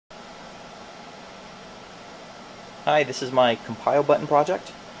Hi, this is my compile button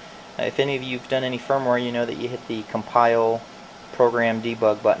project. If any of you have done any firmware, you know that you hit the compile program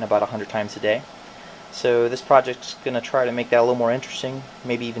debug button about 100 times a day. So this project's going to try to make that a little more interesting,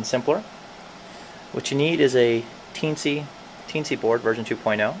 maybe even simpler. What you need is a Teensy board version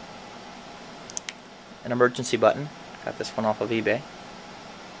 2.0, an emergency button, got this one off of eBay,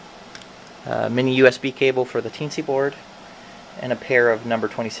 a mini USB cable for the Teensy board, and a pair of number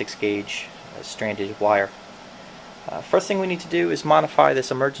 26 gauge stranded wire. First thing we need to do is modify this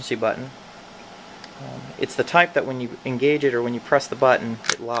emergency button. It's the type that when you engage it or when you press the button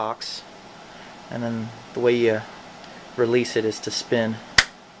it locks, and then the way you release it is to spin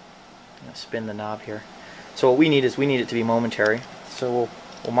the knob here. So what we need is it to be momentary. So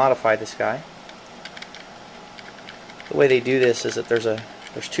we'll modify this guy. The way they do this is that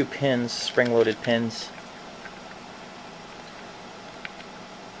there's two pins, spring-loaded pins,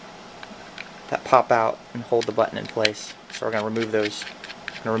 that pop out and hold the button in place. So we're going to remove those.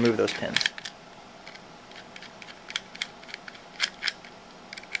 Pins.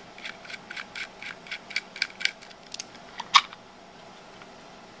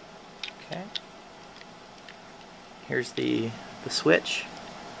 Okay. Here's the switch.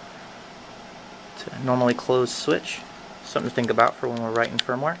 It's a normally closed switch. Something to think about for when we're writing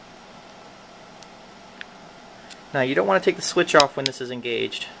firmware. Now you don't want to take the switch off when this is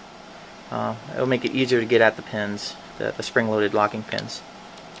engaged. It'll make it easier to get at the pins, the spring-loaded locking pins.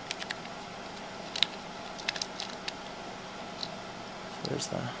 So there's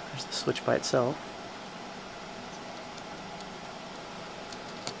the switch by itself.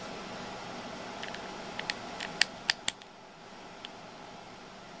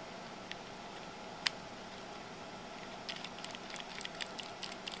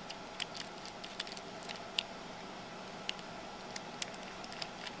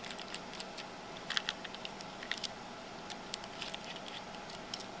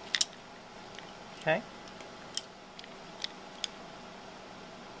 Okay.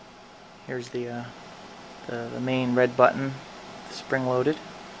 Here's the main red button, spring-loaded,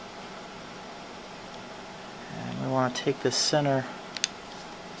 and we want to take this center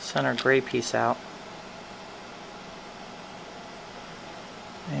gray piece out,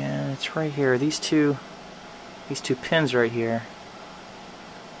 and it's right here. These two pins right here,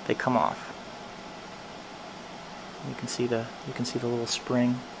 they come off. You can see the little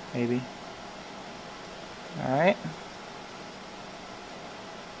spring, maybe. Alright,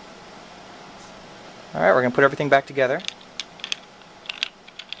 we're going to put everything back together.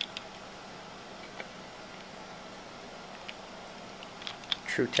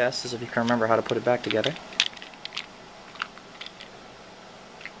 True test is if you can remember how to put it back together.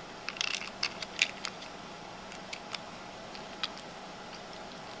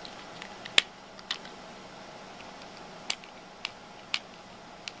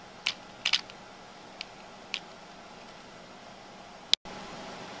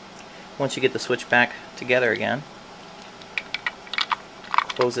 Once you get the switch back together again,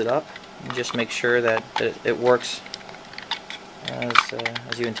 close it up and just make sure that it works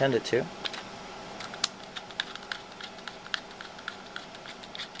as you intend it to.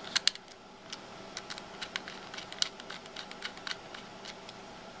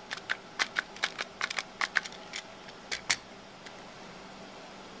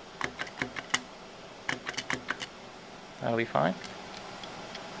 That'll be fine.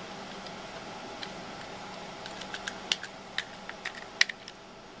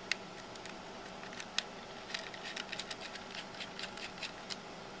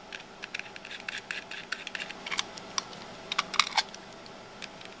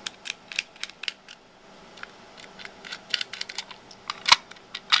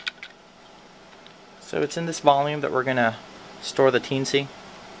 So it's in this volume that we're going to store the Teensy.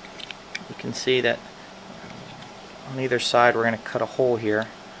 You can see that on either side we're going to cut a hole here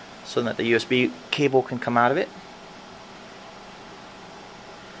so that the USB cable can come out of it.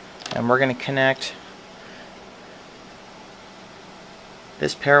 And we're going to connect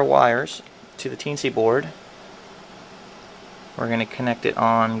this pair of wires to the Teensy board. We're going to connect it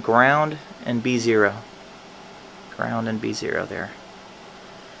on ground and B0. Ground and B0 there.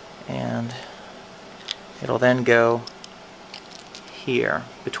 And it'll then go here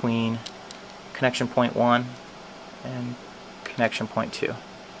between connection point 1 and connection point 2.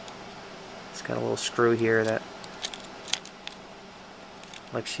 It's got a little screw here that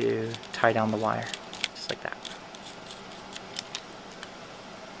lets you tie down the wire, just like that.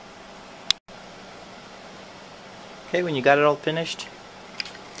 Okay, when you got it all finished,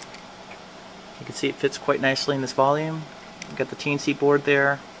 you can see it fits quite nicely in this volume. You've got the Teensy board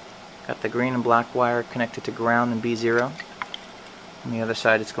there. Got the green and black wire connected to ground and B0. On the other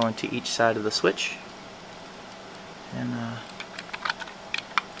side it's going to each side of the switch. And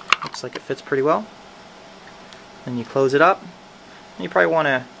looks like it fits pretty well. Then you close it up. You probably want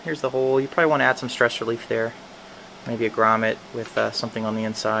to, here's the hole, you probably want to add some stress relief there. Maybe a grommet with something on the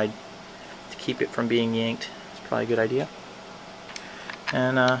inside to keep it from being yanked. It's probably a good idea.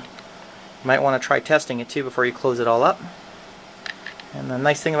 And you might want to try testing it too before you close it all up. And the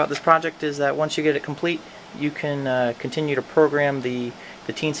nice thing about this project is that once you get it complete, you can continue to program the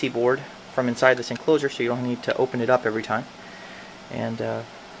TNC board from inside this enclosure, so you don't need to open it up every time. And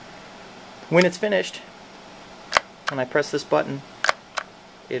when it's finished, when I press this button,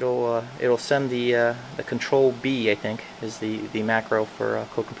 it'll send the Control B, I think, is the macro for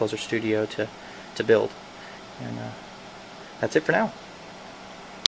Code Composer Studio to build. And that's it for now.